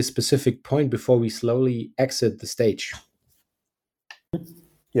summarize this specific point before we slowly exit the stage.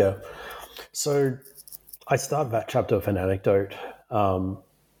 Yeah. So I start that chapter with an anecdote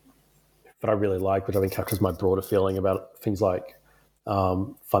that I really like, which I think captures my broader feeling about things like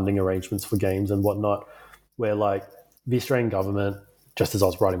funding arrangements for games and whatnot, where like the Australian government, just as I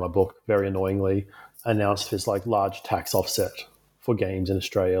was writing my book, very annoyingly announced this like large tax offset for games in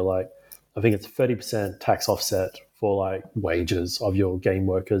Australia. Like I think it's 30% tax offset for like wages of your game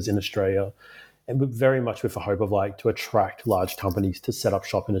workers in Australia. And very much with the hope of like to attract large companies to set up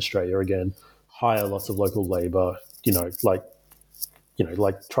shop in Australia again, hire lots of local labor, like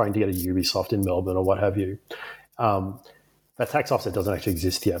trying to get a Ubisoft in Melbourne or what have you. That tax offset doesn't actually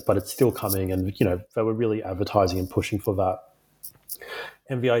exist yet, but it's still coming. And, they were really advertising and pushing for that.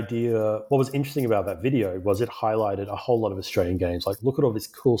 And the idea, what was interesting about that video was it highlighted a whole lot of Australian games. Like, look at all this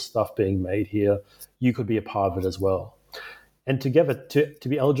cool stuff being made here. You could be a part of it as well. And together, to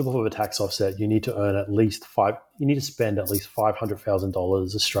be eligible for the tax offset, you need to earn at least spend at least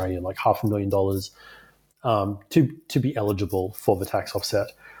 $500,000 Australian, like $500,000 to be eligible for the tax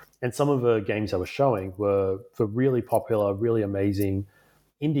offset. And some of the games I was showing were the really popular, really amazing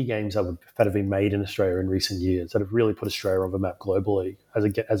indie games that have been made in Australia in recent years that have really put Australia on the map globally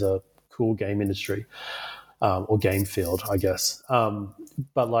as a cool game industry or game field, I guess.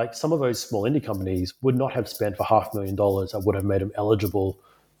 But like some of those small indie companies would not have spent for $500,000 that would have made them eligible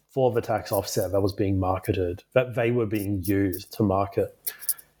for the tax offset that was being marketed, that they were being used to market.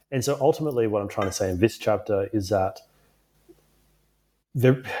 And so ultimately what I'm trying to say in this chapter is that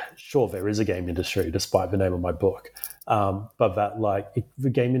there is a game industry despite the name of my book, but that the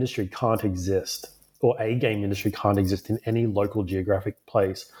game industry can't exist, or a game industry can't exist in any local geographic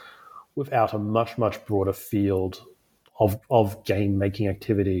place without a much, much broader field of game making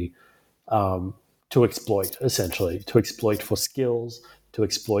activity to exploit, essentially, to exploit for skills, to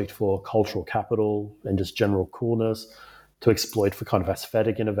exploit for cultural capital and just general coolness, to exploit for kind of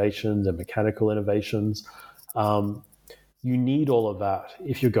aesthetic innovations and mechanical innovations. You need all of that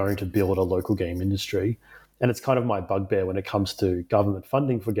if you're going to build a local game industry. And it's kind of my bugbear when it comes to government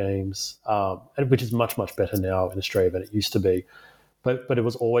funding for games, which is much, much better now in Australia than it used to be. But it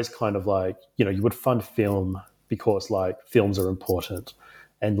was always kind of like, you would fund film because like films are important.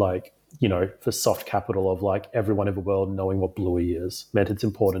 And like, for soft capital of like everyone in the world knowing what Bluey is meant it's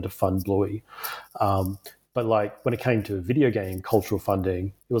important to fund Bluey. But like when it came to video game cultural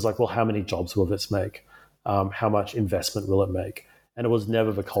funding, it was like, well, how many jobs will this make? How much investment will it make? And it was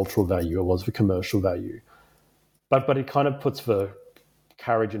never the cultural value, it was the commercial value. But it kind of puts the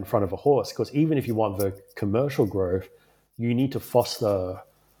carriage in front of a horse, because even if you want the commercial growth, you need to foster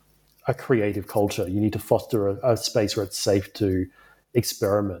a creative culture. You need to foster a space where it's safe to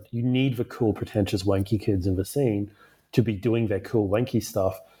experiment. You need the cool, pretentious, wanky kids in the scene to be doing their cool, wanky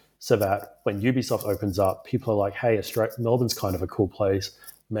stuff, so that when Ubisoft opens up, people are like, hey, Melbourne's kind of a cool place.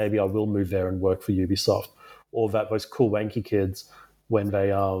 Maybe I will move there and work for Ubisoft. Or that those cool, wanky kids, when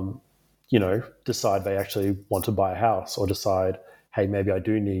they, decide they actually want to buy a house, or decide, hey, maybe I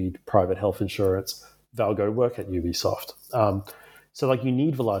do need private health insurance, they'll go work at Ubisoft. So like you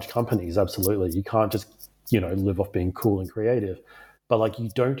need the large companies, absolutely. You can't just, live off being cool and creative. But like you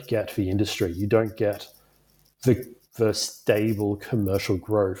don't get the industry, you don't get the stable commercial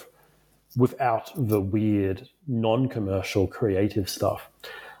growth without the weird non-commercial creative stuff.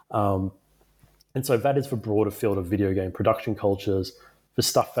 And so that is the broader field of video game production cultures, the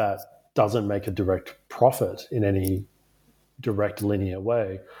stuff that doesn't make a direct profit in any direct linear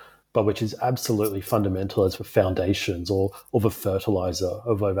way, but which is absolutely fundamental as the foundations or the fertilizer,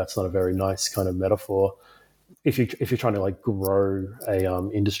 although that's not a very nice kind of metaphor, if you're trying to like grow a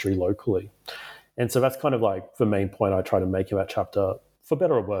industry locally. And so that's kind of like the main point I try to make in that chapter, for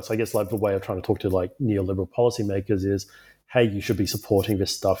better or worse. I guess like the way of trying to talk to like neoliberal policymakers is, hey, you should be supporting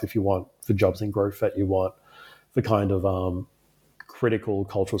this stuff if you want the jobs and growth that you want. The kind of critical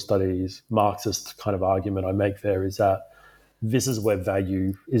cultural studies, Marxist kind of argument I make there is that this is where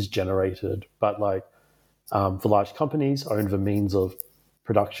value is generated. But like the large companies own the means of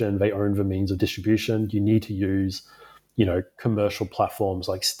production, they own the means of distribution. You need to use, commercial platforms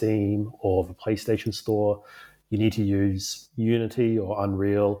like Steam or the PlayStation Store. You need to use Unity or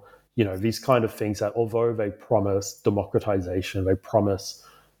Unreal, these kind of things that, although they promise democratization, they promise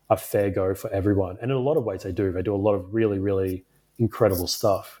a fair go for everyone. And in a lot of ways they do. They do a lot of really, really incredible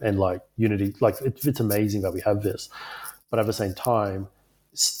stuff. And like Unity, like it's amazing that we have this. But at the same time,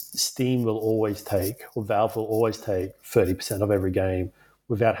 Steam will always take, or Valve will always take 30% of every game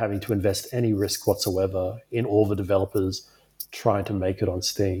without having to invest any risk whatsoever in all the developers trying to make it on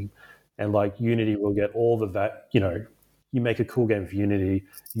Steam. And like Unity will get all you make a cool game with Unity,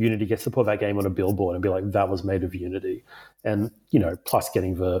 Unity gets to put that game on a billboard and be like, that was made with Unity. And, plus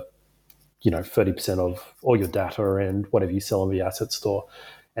getting the, 30% of all your data and whatever you sell on the asset store.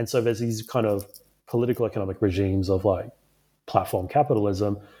 And so there's these kind of political economic regimes of like platform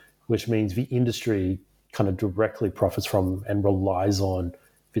capitalism, which means the industry kind of directly profits from and relies on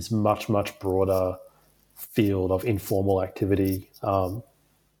this much, much broader field of informal activity to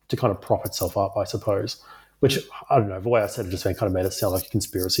kind of prop itself up, I suppose. Which, I don't know, the way I said it just kind of made it sound like a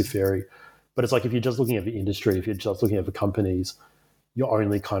conspiracy theory. But it's like if you're just looking at the industry, if you're just looking at the companies, you've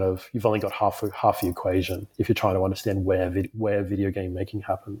only got half the equation if you're trying to understand where video game making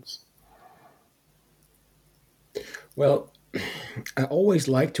happens. Well, I always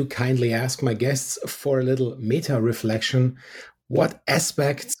like to kindly ask my guests for a little meta reflection. What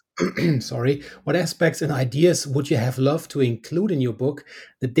aspects and ideas would you have loved to include in your book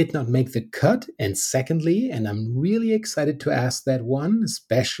that did not make the cut? And secondly, and I'm really excited to ask that one,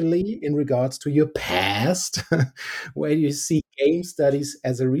 especially in regards to your past, where do you see game studies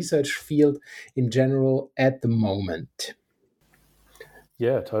as a research field in general at the moment?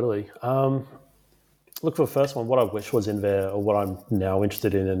 Yeah, totally. Look, for the first one, what I wish was in there, or what I'm now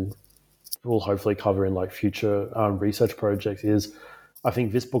interested in and we'll hopefully cover in like future research projects, is I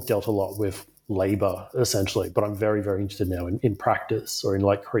think this book dealt a lot with labor, essentially, but I'm very, very interested now in practice, or in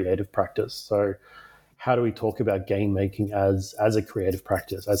like creative practice. So how do we talk about game making as a creative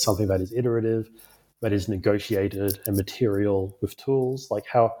practice, as something that is iterative, that is negotiated and material with tools? Like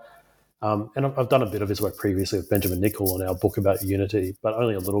how, and I've done a bit of this work previously with Benjamin Nicol on our book about Unity, but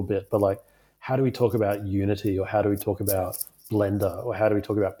only a little bit. But like, how do we talk about Unity, or how do we talk about Blender, or how do we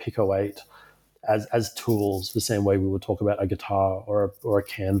talk about Pico 8 as tools, the same way we would talk about a guitar or a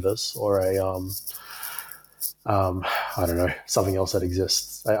canvas or a I don't know, something else that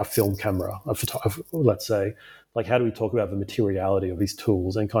exists, a film camera, let's say. Like, how do we talk about the materiality of these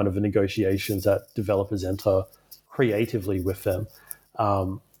tools and kind of the negotiations that developers enter creatively with them?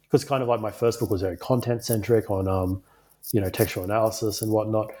 Because kind of like my first book was very content centric on textual analysis and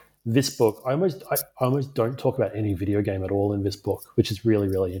whatnot. This book, I almost don't talk about any video game at all in this book, which is really,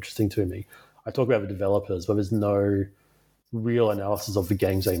 really interesting to me. I talk about the developers, but there's no real analysis of the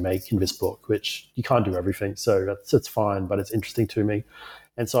games they make in this book, which you can't do everything. So that's fine, but it's interesting to me.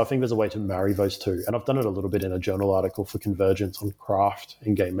 And so I think there's a way to marry those two. And I've done it a little bit in a journal article for Convergence on craft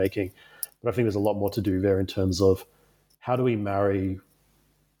and game making. But I think there's a lot more to do there in terms of how do we marry,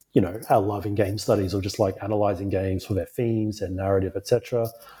 our love in game studies, or just like analyzing games for their themes and narrative, etc.,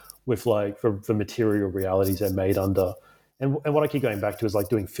 with like the material realities they're made under. And what I keep going back to is like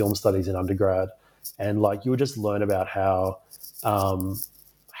doing film studies in undergrad. And like you would just learn about how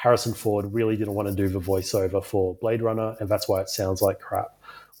Harrison Ford really didn't want to do the voiceover for Blade Runner, and that's why it sounds like crap.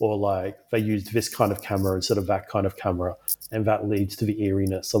 Or like they used this kind of camera instead of that kind of camera, and that leads to the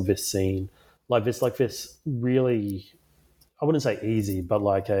eeriness of this scene. Like this really, I wouldn't say easy, but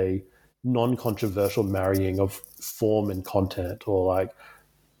like a non-controversial marrying of form and content, or like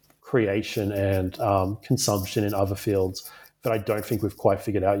creation and consumption in other fields that I don't think we've quite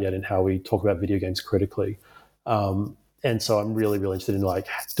figured out yet in how we talk about video games critically. And so I'm really, really interested in like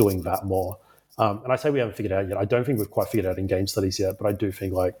doing that more. And I say we haven't figured it out yet. I don't think we've quite figured it out in game studies yet, but I do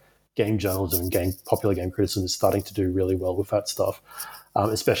think like game journalism and popular game criticism is starting to do really well with that stuff,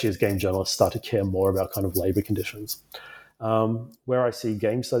 especially as game journalists start to care more about kind of labor conditions. Where I see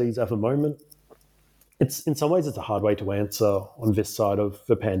game studies at the moment, it's in some ways it's a hard way to answer on this side of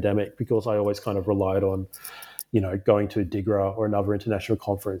the pandemic, because I always kind of relied on, going to DIGRA or another international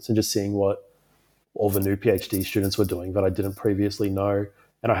conference and just seeing what all the new PhD students were doing that I didn't previously know.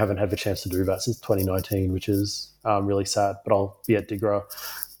 And I haven't had the chance to do that since 2019, which is really sad. But I'll be at DIGRA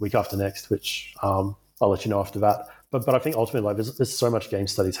week after next, which I'll let you know after that. But I think ultimately, like, there's so much game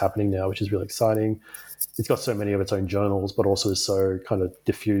studies happening now, which is really exciting. It's got so many of its own journals, but also is so kind of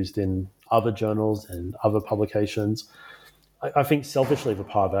diffused in other journals and other publications. I think selfishly, the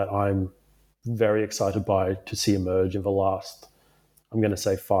part that I'm very excited by to see emerge in the last, I'm going to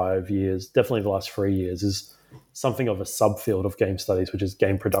say 5 years, definitely the last 3 years, is something of a subfield of game studies, which is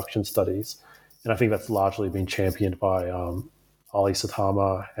game production studies. And I think that's largely been championed by Ali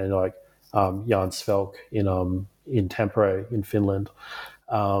Satama and like Jan Svelk in Tampere in Finland.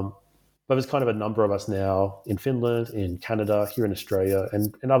 But there's kind of a number of us now in Finland, in Canada, here in Australia,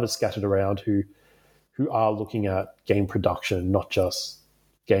 and others scattered around who who are looking at game production, not just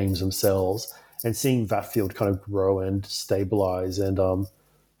games themselves, and seeing that field kind of grow and stabilize and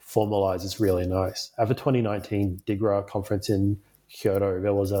formalize is really nice. At the 2019 DIGRA conference in Kyoto,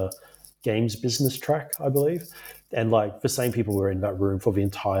 there was a games business track, I believe. And like the same people were in that room for the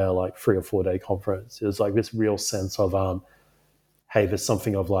entire like 3 or 4 day conference. It was like this real sense of, hey, there's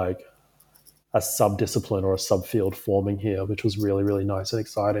something of like a sub-discipline or a subfield forming here, which was really, really nice and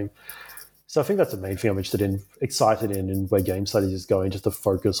exciting. So I think that's the main thing I'm excited in and where game studies is going, just to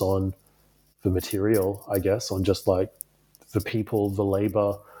focus on the material, I guess, on just like the people, the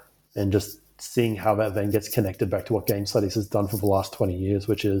labor, and just seeing how that then gets connected back to what game studies has done for the last 20 years,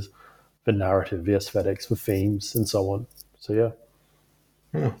 which is the narrative, the aesthetics, the themes, and so on. So,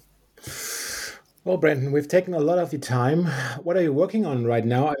 yeah. Well, Brandon, we've taken a lot of your time. What are you working on right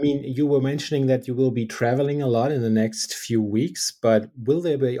now? I mean, you were mentioning that you will be traveling a lot in the next few weeks, but will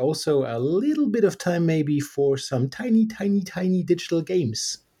there be also a little bit of time maybe for some tiny, tiny, tiny digital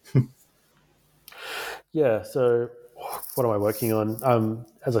games? Yeah, so what am I working on?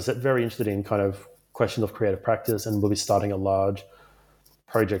 As I said, very interested in kind of questions of creative practice, and we'll be starting a large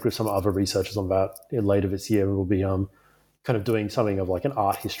project with some other researchers on that later this year. We'll be kind of doing something of like an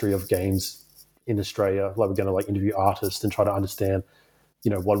art history of games in Australia. Like we're going to like interview artists and try to understand,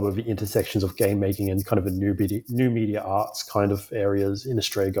 what were the intersections of game making and kind of the new media arts kind of areas in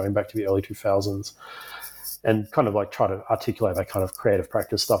Australia going back to the early 2000s, and kind of like try to articulate that kind of creative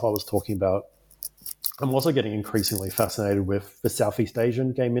practice stuff I was talking about. I'm also getting increasingly fascinated with the Southeast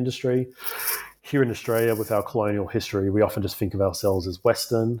Asian game industry. Here in Australia, with our colonial history, we often just think of ourselves as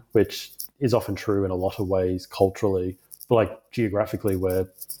Western, which is often true in a lot of ways culturally, but like geographically, we're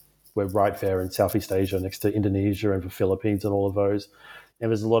right there in Southeast Asia next to Indonesia and the Philippines and all of those.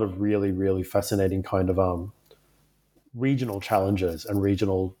 And there's a lot of really, really fascinating kind of regional challenges and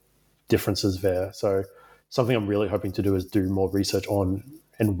regional differences there. So something I'm really hoping to do is do more research on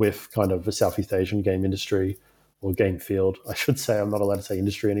and with kind of the Southeast Asian game industry, or game field, I should say. I'm not allowed to say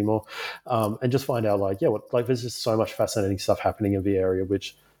industry anymore. And just find out there's just so much fascinating stuff happening in the area,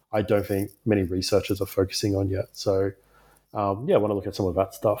 which I don't think many researchers are focusing on yet. So I want to look at some of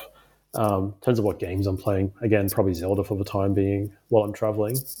that stuff. In terms of what games I'm playing, again, probably Zelda for the time being while I'm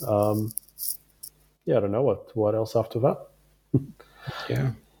traveling. I don't know what else after that.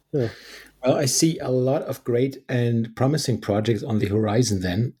 Yeah. Yeah. Well, I see a lot of great and promising projects on the horizon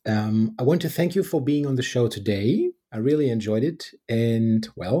then. I want to thank you for being on the show today. I really enjoyed it. And,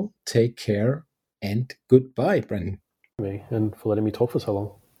 well, take care and goodbye, Brendan. And for letting me talk for so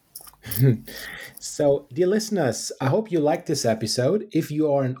long. So, dear listeners, I hope you liked this episode. If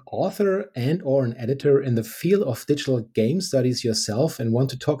you are an author and or an editor in the field of digital game studies yourself and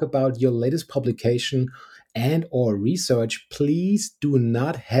want to talk about your latest publication and or research, please do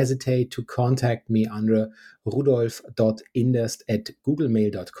not hesitate to contact me under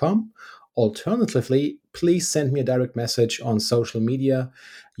rudolf.inderst@googlemail.com. Alternatively, please send me a direct message on social media.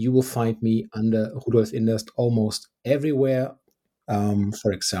 You will find me under Rudolf Inderst almost everywhere.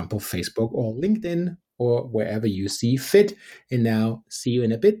 For example, Facebook or LinkedIn or wherever you see fit. And now, see you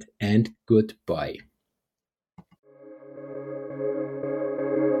in a bit and goodbye.